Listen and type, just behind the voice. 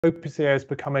OPC-UA is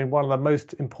becoming one of the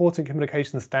most important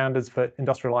communication standards for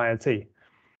industrial IoT.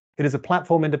 It is a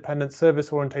platform-independent,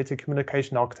 service-oriented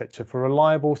communication architecture for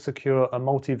reliable, secure, and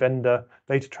multi-vendor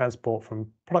data transport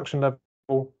from production level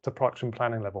to production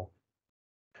planning level.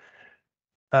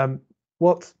 So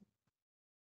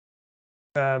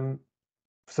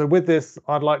with this,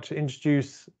 I'd like to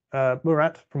introduce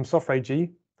Murat from Software AG,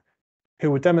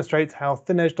 who will demonstrate how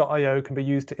thinedge.io can be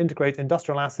used to integrate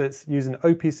industrial assets using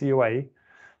OPC-UA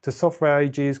to Software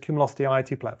AG's Cumulocity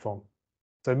IoT platform.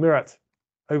 So Murat,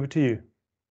 over to you.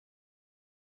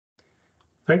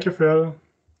 Thank you, Phil.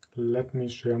 Let me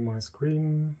share my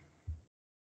screen.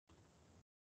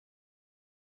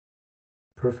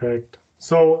 Perfect.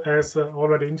 So as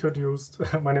already introduced,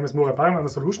 my name is Murat Bayram. I'm a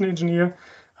solution engineer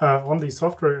on the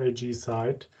Software AG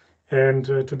side. And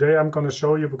today I'm going to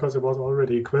show you, because it was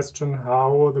already a question,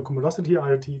 how the Cumulocity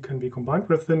IoT can be combined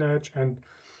with thinedge, and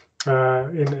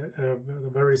in a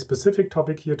very specific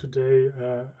topic here today,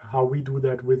 how we do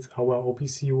that with our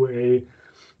OPC-UA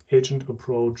agent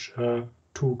approach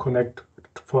to connect,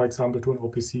 for example, to an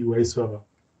OPC-UA server.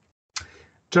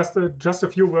 Just a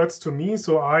few words to me.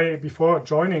 So before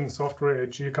joining Software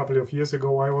AG a couple of years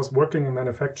ago, I was working in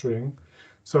manufacturing.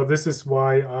 So this is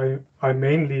why I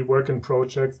mainly work in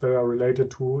projects that are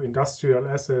related to industrial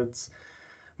assets,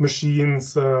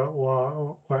 machines,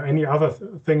 or any other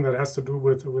thing that has to do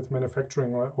with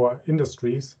manufacturing or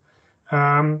industries.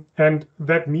 And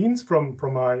that means, from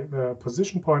my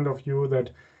position point of view,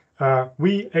 that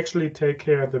we actually take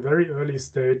care at the very early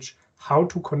stage how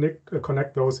to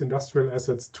connect those industrial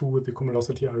assets to the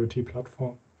Cumulocity IoT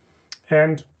platform.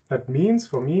 And that means,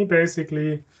 for me,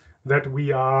 basically, that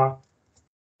we are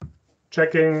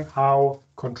checking how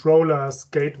controllers,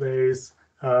 gateways,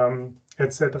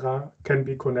 etc. can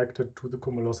be connected to the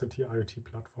Cumulocity IoT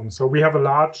platform. So we have a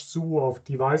large zoo of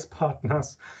device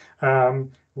partners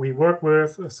we work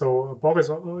with. So Boris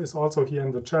is also here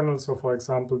in the channel. So for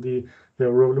example, the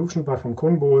Revolution from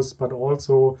Kunbus, but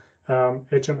also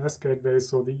HMS gateways,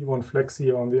 so the E1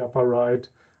 Flexi on the upper right,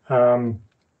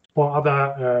 or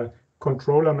other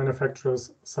controller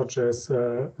manufacturers such as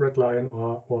Red Lion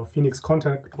or Phoenix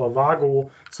Contact or Vago.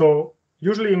 So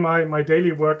usually my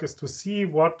daily work is to see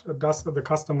what does the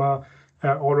customer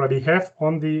already have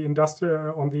on the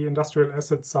industrial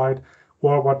asset side,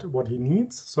 or what he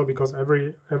needs. So because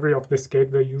every of this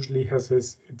gateway usually has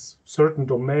its certain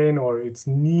domain or its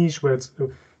niche where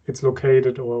it's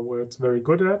located or where it's very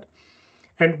good at.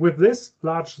 And with this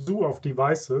large zoo of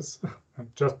devices,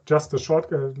 just a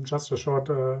short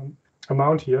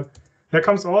amount here, there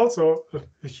comes also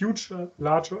a huge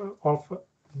large of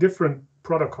different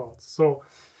protocols. So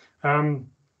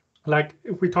like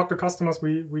if we talk to customers,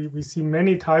 we see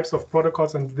many types of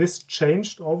protocols, and this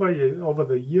changed over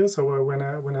the years. So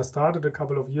when I started a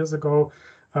couple of years ago,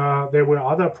 there were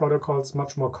other protocols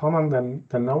much more common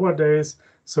than nowadays.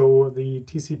 So the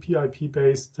TCP/IP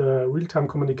based real-time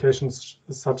communications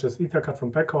such as Ethercat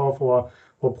from Beckhoff or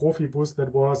Profibus, that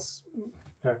was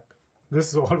this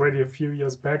is already a few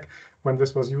years back when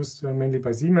this was used mainly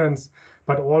by Siemens,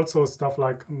 but also stuff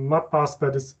like Modbus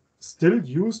that is still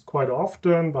used quite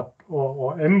often, but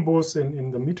or MBus in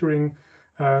the metering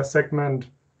segment.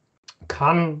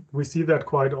 CAN, we see that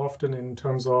quite often in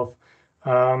terms of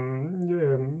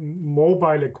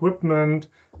mobile equipment,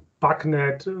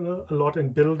 BACnet, a lot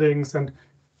in buildings, and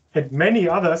many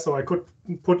others. So I could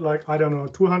put, like, I don't know,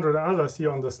 200 others here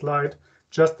on the slide,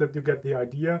 just that you get the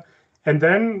idea. And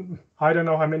then, I don't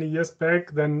know how many years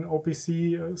back, then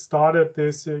OPC started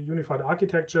this unified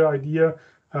architecture idea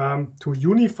to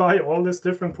unify all these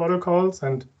different protocols,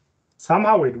 and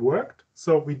somehow it worked.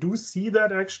 So we do see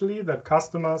that actually, that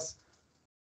customers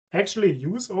actually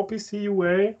use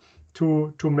OPC-UA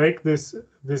to make this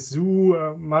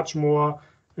zoo much more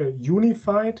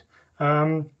unified.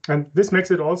 And this makes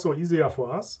it also easier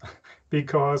for us,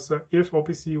 because if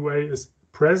OPC-UA is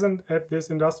present at this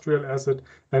industrial asset,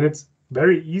 then it's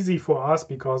very easy for us,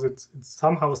 because it's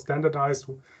somehow standardized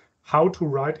how to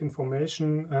write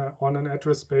information on an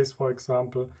address space, for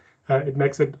example. It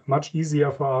makes it much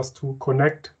easier for us to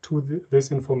connect to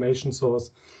this information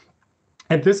source.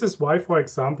 And this is why, for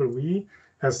example, we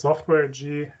as Software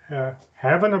AG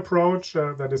have an approach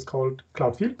that is called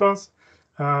Cloud Field Bus.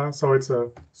 So it's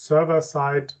a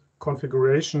server-side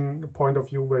configuration point of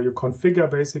view where you configure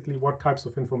basically what types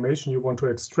of information you want to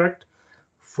extract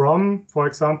from, for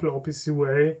example,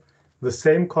 OPC-UA. The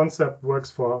same concept works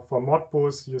for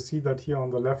Modbus. You see that here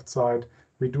on the left side.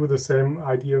 We do the same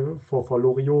idea for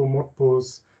Loriot,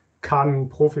 Modbus, CAN,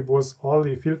 Profibus, all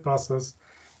the field buses.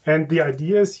 And the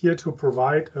idea is here to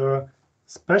provide a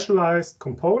specialized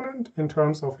component in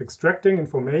terms of extracting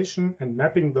information and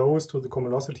mapping those to the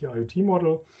Cumulocity IoT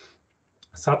model,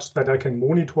 such that I can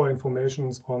monitor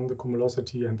information on the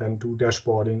Cumulocity and then do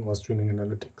dashboarding or streaming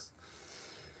analytics.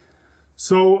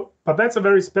 So, but that's a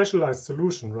very specialized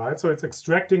solution, right? So it's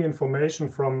extracting information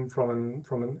from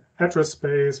an address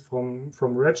space, from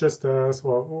registers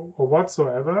or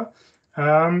whatsoever.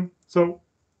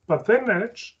 But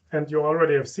ThinEdge, and you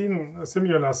already have seen a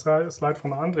similar slide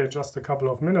from Andre just a couple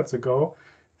of minutes ago,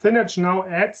 ThinEdge now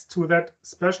adds to that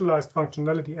specialized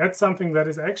functionality, adds something that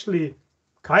is actually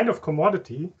kind of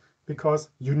commodity because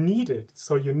you need it.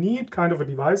 So you need kind of a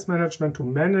device management to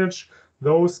manage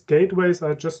those gateways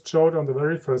I just showed on the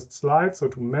very first slide. So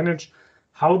to manage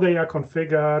how they are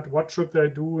configured, what should they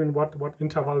do, in what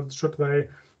intervals should they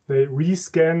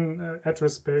rescan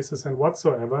address spaces and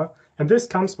whatsoever. And this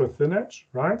comes with ThinEdge,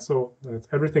 right? So it's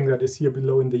everything that is here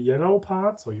below in the yellow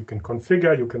part. So you can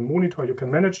configure, you can monitor, you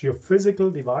can manage your physical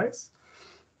device.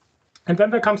 And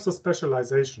then there comes the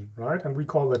specialization, right? And we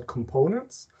call that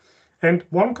components. And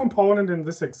one component in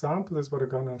this example is what I'm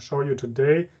going to show you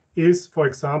today is, for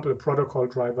example, a protocol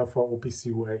driver for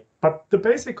OPC-UA. But the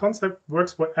basic concept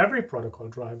works for every protocol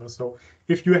driver. So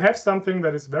if you have something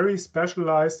that is very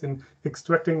specialized in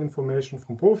extracting information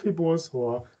from Profibus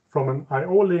or from an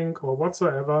I/O link or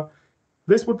whatsoever,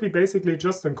 this would be basically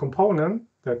just a component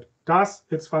that does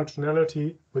its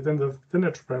functionality within the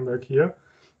ThinEdge framework here.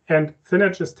 And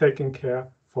ThinEdge is taking care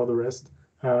for the rest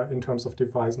in terms of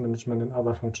device management and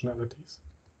other functionalities.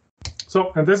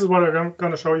 So, and this is what I'm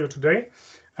going to show you today.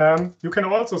 You can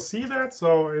also see that,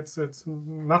 so it's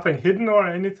nothing hidden or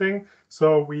anything.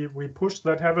 So we push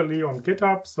that heavily on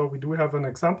GitHub. So we do have an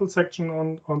example section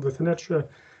on the ThinEdge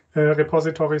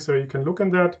repository, so you can look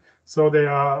in that. So there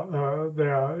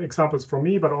are examples from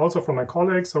me, but also from my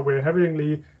colleagues. So we're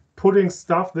heavily putting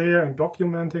stuff there and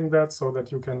documenting that so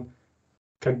that you can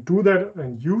do that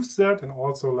and use that and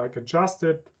also like adjust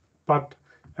it. But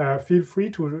feel free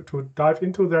to dive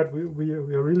into that. We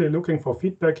are really looking for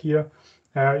feedback here.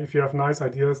 If you have nice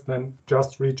ideas, then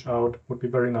just reach out. Would be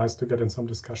very nice to get in some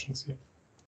discussions here.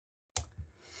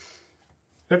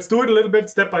 Let's do it a little bit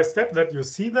step by step that you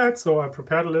see that. So I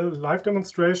prepared a little live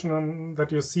demonstration and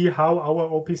that you see how our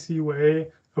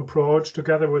OPC-UA approach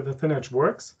together with the ThinEdge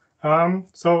works.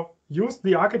 So use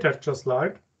the architecture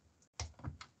slide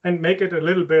and make it a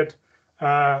little bit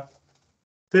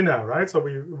thinner, right? So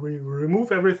we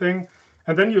remove everything,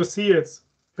 and then you see it's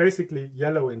basically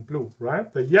yellow and blue,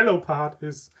 right? The yellow part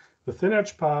is the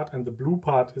ThinEdge part, and the blue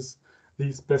part is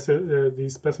the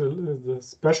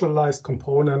specialized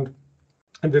component.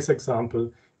 In this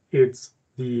example, it's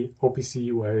the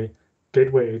OPC-UA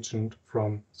gateway agent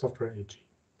from Software AG.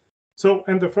 So,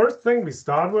 and the first thing we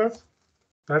start with,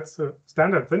 that's a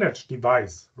standard ThinEdge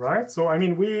device, right? So, I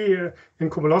mean, we, in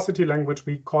Cumulocity language,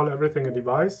 we call everything a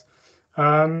device.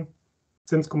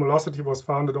 Since Cumulocity was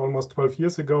founded almost 12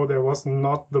 years ago, there was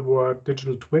not the word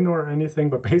digital twin or anything,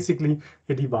 but basically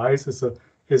a device is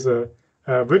a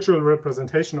virtual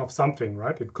representation of something,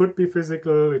 right? It could be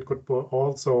physical, it could be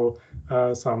also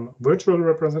some virtual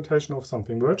representation of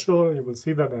something virtual. You will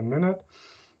see that in a minute.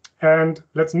 And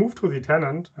let's move to the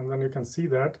tenant, and then you can see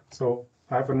that. So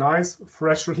I have a nice,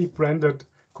 freshly branded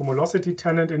Cumulocity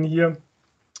tenant in here.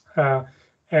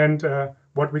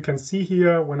 What we can see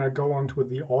here, when I go on to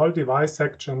the all device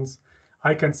sections,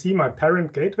 I can see my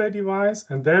parent gateway device,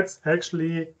 and that's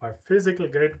actually my physical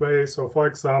gateway. So for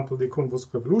example, the Cumulus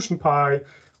Revolution Pi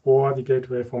or the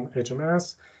gateway from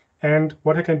HMS. And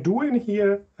what I can do in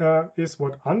here is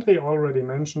what Andre already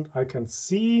mentioned. I can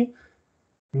see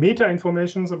meta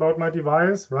informations about my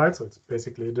device, right? So it's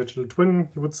basically a digital twin,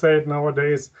 you would say it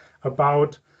nowadays,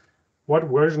 about what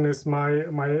version is my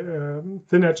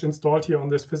ThinEdge installed here on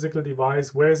this physical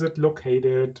device? Where is it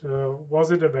located?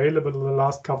 Was it available in the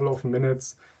last couple of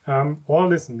minutes? All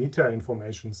this meta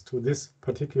informations to this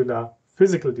particular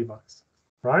physical device,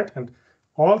 right? And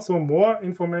also more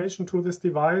information to this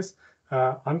device.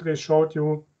 Andre showed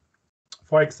you,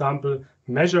 for example,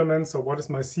 measurements. So what is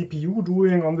my CPU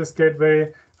doing on this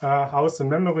gateway? How is the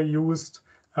memory used?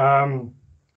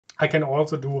 I can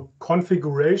also do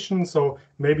configuration. So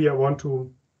maybe I want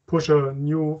to push a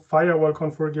new firewall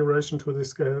configuration to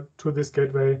this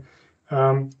gateway,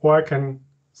 or I can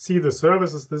see the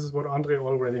services. This is what Andre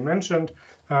already mentioned.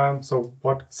 So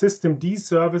what systemd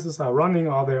services are running?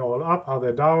 Are they all up? Are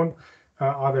they down?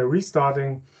 Are they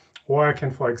restarting? Or I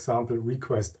can, for example,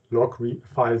 request log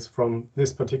files from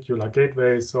this particular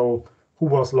gateway. So who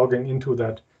was logging into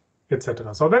that,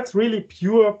 etc. So that's really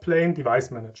pure plain device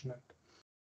management.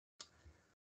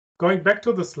 Going back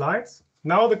to the slides,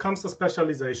 now there comes the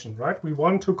specialization, right? We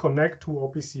want to connect to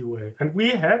OPC-UA. And we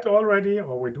had already,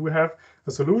 or we do have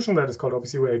a solution that is called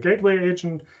OPC-UA Gateway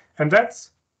Agent. And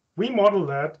we model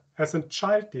that as a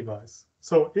child device.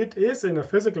 So it is in a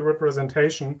physical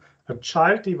representation, a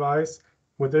child device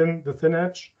within the thin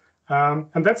edge.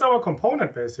 And that's our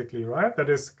component basically, right? That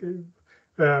is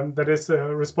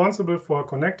responsible for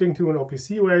connecting to an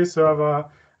OPC-UA server,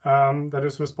 that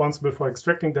is responsible for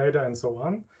extracting data and so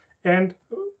on. And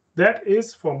that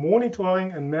is for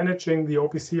monitoring and managing the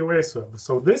OPC-UA server.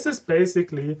 So this is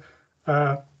basically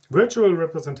a virtual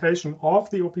representation of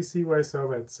the OPC-UA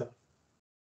server itself.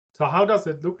 So how does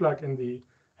it look like in the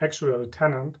actual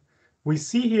tenant? We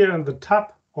see here in the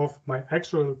tab of my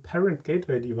actual parent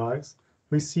gateway device,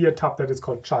 we see a tab that is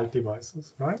called child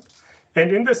devices, right?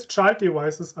 And in this child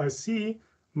devices, I see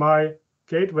my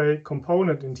gateway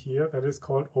component in here that is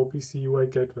called OPC-UA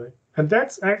gateway. And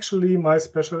that's actually my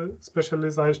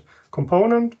specialized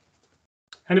component.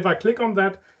 And if I click on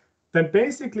that, then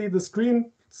basically the screen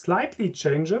slightly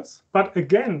changes. But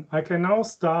again, I can now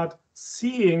start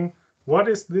seeing what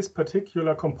is this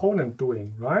particular component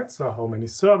doing, right? So how many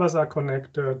servers are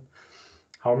connected,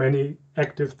 how many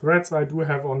active threads I do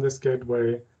have on this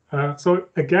gateway. So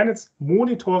again, it's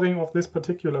monitoring of this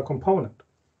particular component.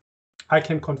 I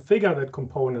can configure that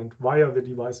component via the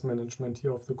device management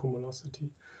here of the Cumulocity.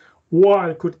 Or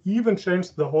I could even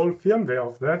change the whole firmware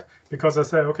of that because I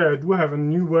say, okay, I do have a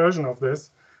new version of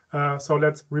this. So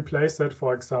let's replace that,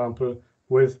 for example,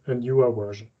 with a newer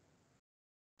version.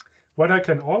 What I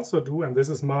can also do, and this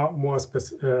is more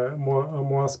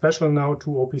special now to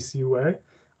OPC-UA,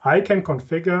 I can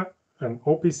configure an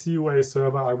OPC-UA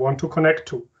server I want to connect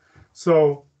to.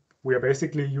 So we are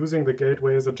basically using the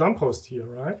gateway as a jump host here,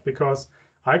 right? Because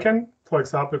I can, for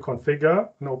example, configure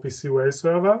an OPC-UA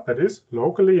server that is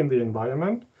locally in the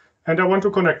environment, and I want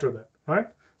to connect to that, right?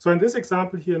 So in this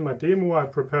example here in my demo, I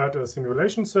prepared a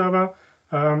simulation server.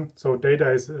 So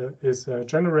data is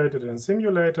generated and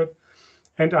simulated.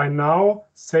 And I now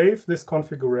save this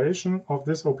configuration of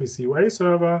this OPC-UA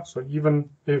server. So even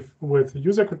if with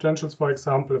user credentials, for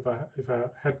example, if I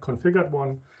had configured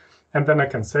one, and then I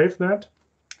can save that.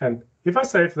 And if I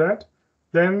save that,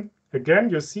 then again,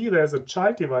 you see there's a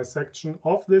child device section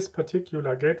of this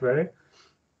particular gateway.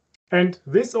 And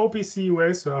this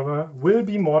OPC-UA server will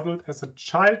be modeled as a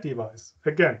child device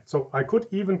again. So I could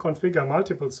even configure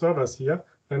multiple servers here,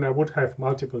 then I would have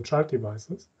multiple child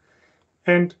devices.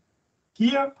 And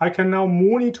here I can now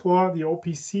monitor the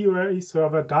OPC-UA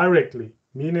server directly,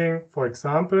 meaning, for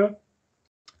example,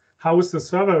 how is the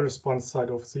server response side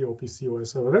of the OPC-UA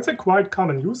server? That's a quite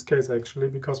common use case, actually,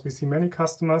 because we see many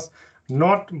customers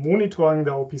not monitoring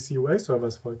the OPC-UA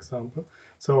servers, for example.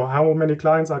 So how many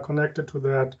clients are connected to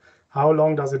that? How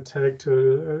long does it take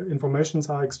till informations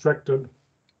are extracted,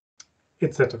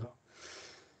 etc.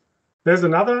 There's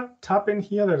another tab in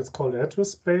here that is called address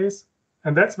space.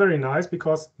 And that's very nice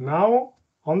because now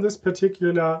on this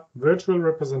particular virtual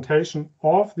representation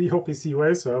of the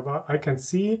OPC-UA server, I can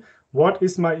see what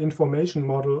is my information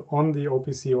model on the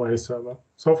OPC-UA server.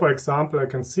 So for example, I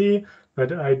can see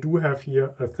that I do have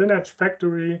here a thin edge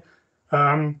factory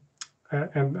and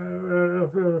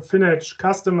a thin edge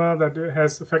customer that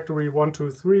has a factory 1,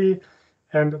 2, 3,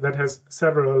 and that has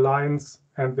several lines,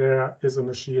 and there is a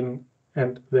machine,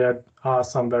 and there are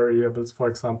some variables. For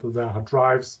example, there are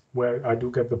drives where I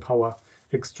do get the power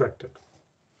extracted.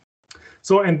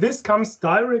 So, and this comes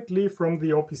directly from the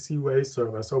OPC-UA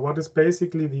server. So what is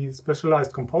basically the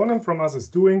specialized component from us is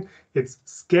doing, it's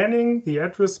scanning the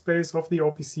address space of the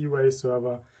OPC-UA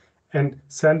server and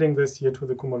sending this here to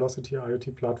the Cumulocity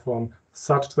IoT platform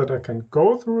such that I can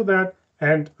go through that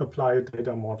and apply a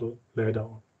data model later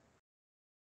on.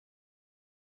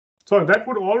 So that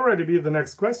would already be the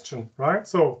next question, right?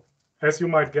 So as you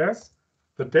might guess,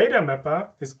 the data mapper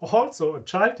is also a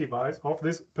child device of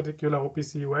this particular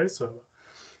OPC-UA server.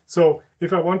 So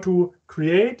if I want to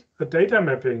create a data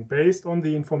mapping based on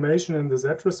the information in this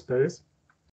address space,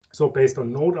 so based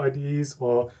on node IDs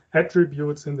or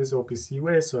attributes in this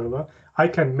OPC-UA server, I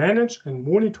can manage and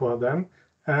monitor them,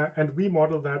 and we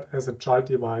model that as a child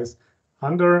device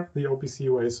under the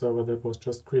OPC-UA server that was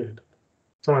just created.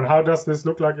 So, and how does this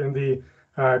look like in the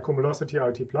Cumulocity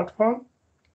IoT platform?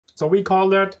 So we call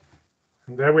that,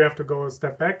 and there we have to go a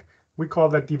step back, we call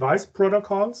that device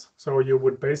protocols. So you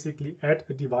would basically add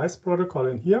a device protocol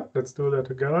in here. Let's do that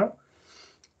together.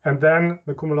 And then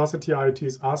the Cumulocity IoT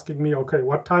is asking me, okay,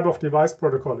 what type of device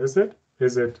protocol is it?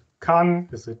 Is it CAN?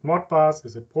 Is it Modbus?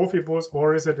 Is it Profibus?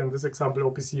 Or is it, in this example,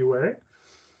 OPC-UA?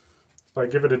 So I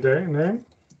give it a name.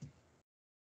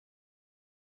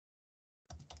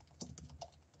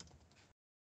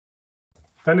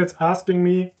 then it's asking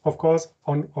me, of course,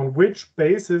 on which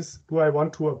basis do I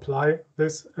want to apply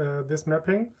this this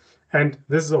mapping. And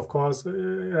this is, of course,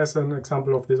 as an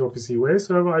example of this OPC-UA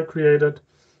server I created.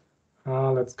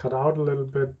 Let's cut out a little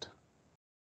bit.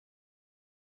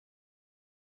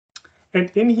 And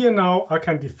in here now, I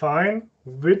can define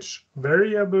which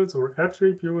variables or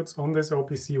attributes on this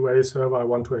OPC-UA server I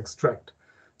want to extract.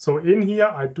 So in here,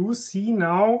 I do see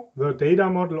now the data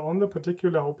model on the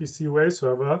particular OPC-UA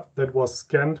server that was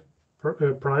scanned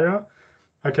prior.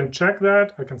 I can check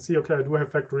that. I can see, okay, I do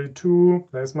have factory 2.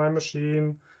 There's my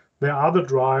machine. There are the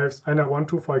drives. And I want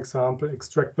to, for example,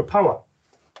 extract the power.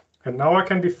 And now I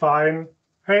can define,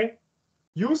 hey,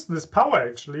 use this power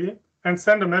actually and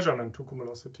send a measurement to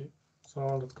Cumulocity.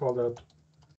 So let's call that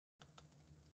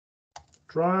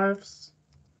drives.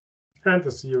 And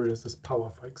the series is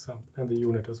power, for example, and the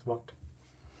unit is watt.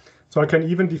 So I can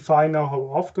even define now how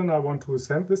often I want to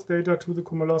send this data to the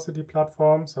Cumulocity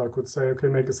platform. So I could say, okay,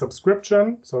 make a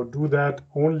subscription. So do that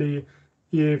only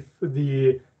if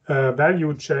the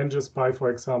value changes by, for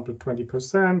example,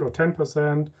 20% or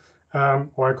 10%.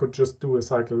 Or I could just do a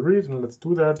cycle read, and let's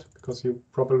do that because you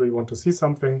probably want to see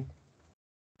something.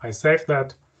 I save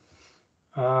that.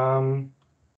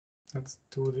 Let's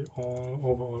do the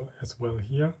overall as well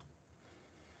here.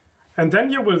 And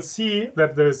then you will see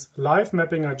that this live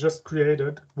mapping I just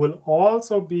created will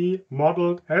also be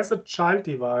modeled as a child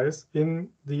device in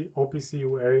the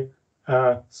OPC-UA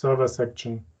server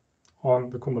section on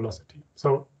the Cumulocity.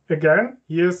 So again,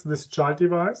 here's this child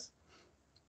device.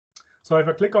 So if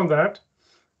I click on that,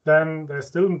 then there's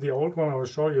still the old one. I will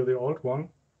show you the old one.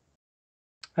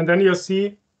 And then you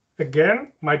see,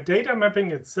 again, my data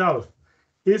mapping itself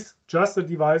is just a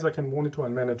device I can monitor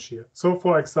and manage here. So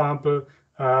for example,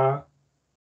 oh,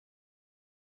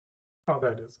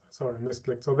 there it is. Sorry, I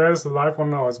misclicked. So there's the live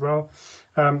one now as well.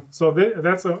 So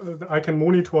that's I can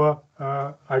monitor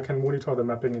the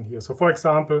mapping in here. So for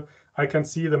example, I can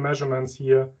see the measurements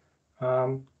here.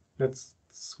 Let's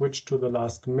switch to the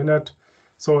last minute.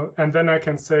 So, and then I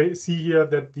can see here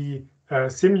that the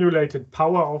simulated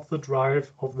power of the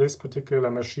drive of this particular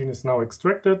machine is now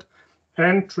extracted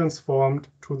and transformed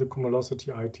to the Cumulocity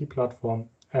IoT platform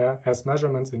as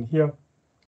measurements in here.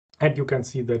 And you can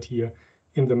see that here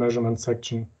in the measurement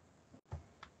section.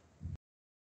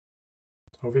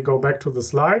 So we go back to the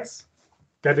slides,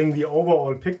 getting the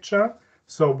overall picture.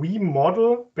 So we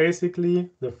model basically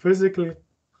the physical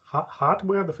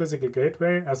hardware, the physical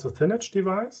gateway as a thin edge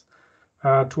device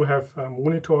to have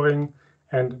monitoring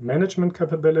and management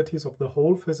capabilities of the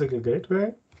whole physical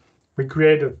gateway. We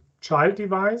create a child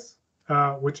device,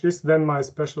 which is then my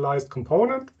specialized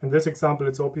component. In this example,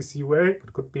 it's OPC-UA,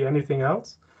 it could be anything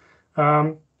else,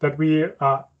 that we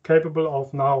are capable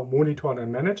of now monitoring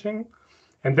and managing.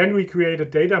 And then we create a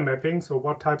data mapping, so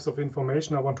what types of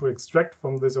information I want to extract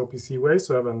from this OPC-UA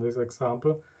server in this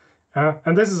example.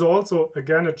 And this is also,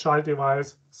 again, a child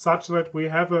device such that we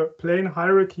have a plain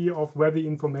hierarchy of where the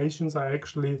informations are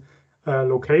actually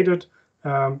located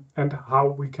and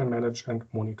how we can manage and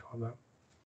monitor them.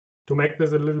 To make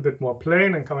this a little bit more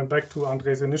plain and coming back to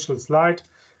Andre's initial slide,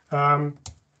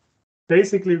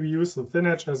 basically we use the thin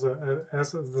edge as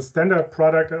the standard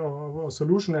product or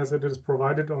solution as it is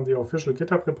provided on the official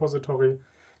GitHub repository.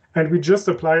 And we just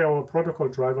apply our protocol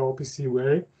driver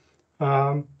OPC-UA.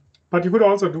 But you could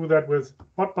also do that with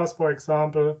Modbus, for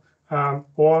example,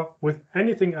 or with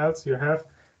anything else you have.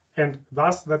 And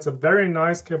thus, that's a very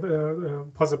nice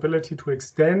possibility to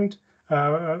extend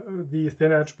the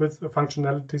thin edge with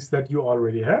functionalities that you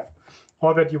already have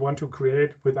or that you want to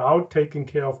create without taking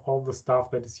care of all the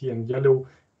stuff that is here in yellow,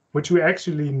 which we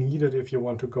actually needed if you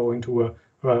want to go into a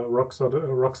rock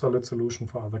solid solution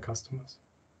for other customers.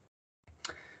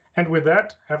 And with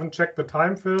that, haven't checked the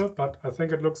time fill, but I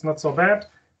think it looks not so bad.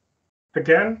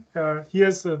 Again,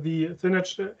 here's the thin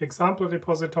edge example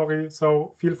repository.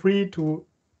 So feel free to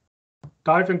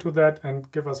dive into that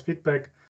and give us feedback